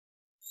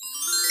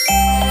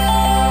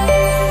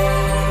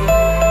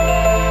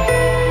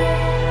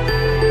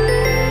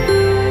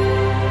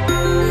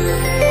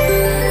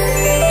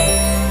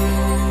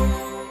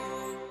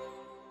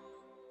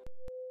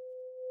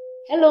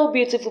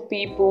Hello beautiful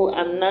people,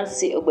 I'm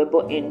Nancy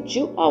Ogbebo and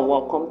you are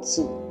welcome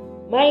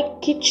to my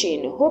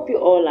kitchen. Hope you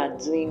all are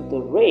doing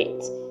great.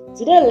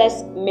 Today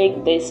let's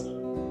make this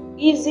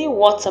easy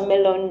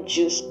watermelon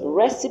juice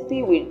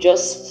recipe with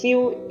just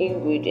few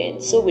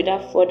ingredients. So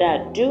without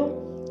further ado,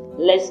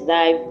 let's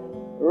dive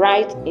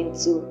right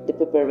into the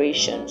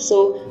preparation.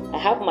 So I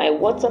have my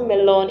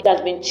watermelon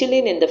that's been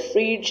chilling in the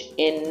fridge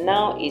and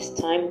now it's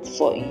time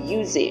for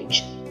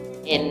usage.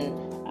 And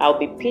I'll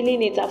be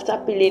peeling it. After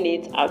peeling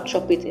it, I'll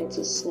chop it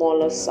into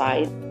smaller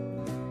size.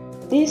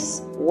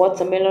 This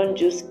watermelon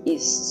juice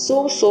is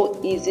so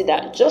easy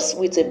that just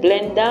with a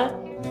blender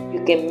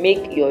you can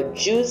make your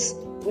juice,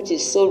 which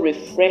is so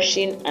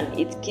refreshing and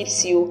it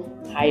keeps you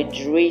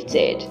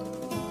hydrated.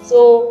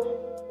 So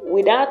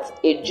without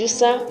a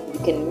juicer, you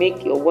can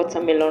make your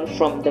watermelon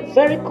from the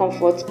very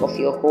comfort of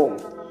your home.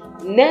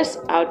 Next,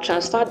 I'll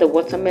transfer the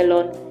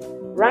watermelon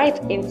right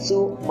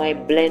into my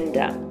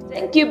blender.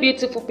 Thank you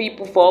beautiful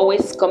people for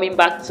always coming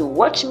back to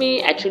watch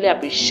me. I truly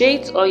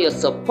appreciate all your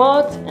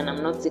support and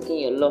I'm not taking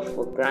your love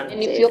for granted.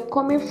 And if you're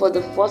coming for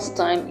the first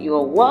time,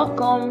 you're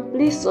welcome.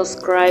 Please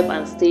subscribe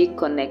and stay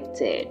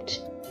connected.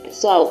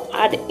 So I'll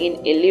add in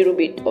a little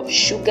bit of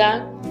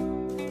sugar.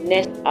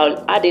 Next,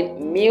 I'll add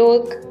in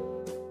milk.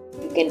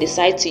 You can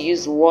decide to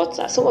use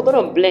water. So we're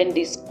going to blend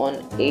this on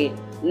a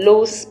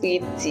low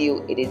speed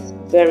till it is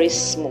very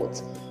smooth.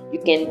 You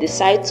can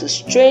decide to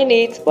strain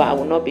it, but I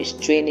will not be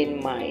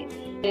straining mine.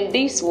 And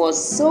this was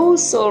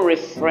so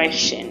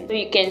refreshing. So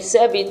you can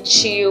serve it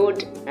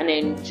chilled and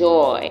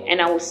enjoy. And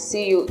I will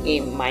see you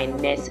in my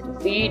next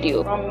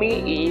video. From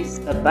me is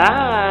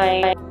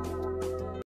bye.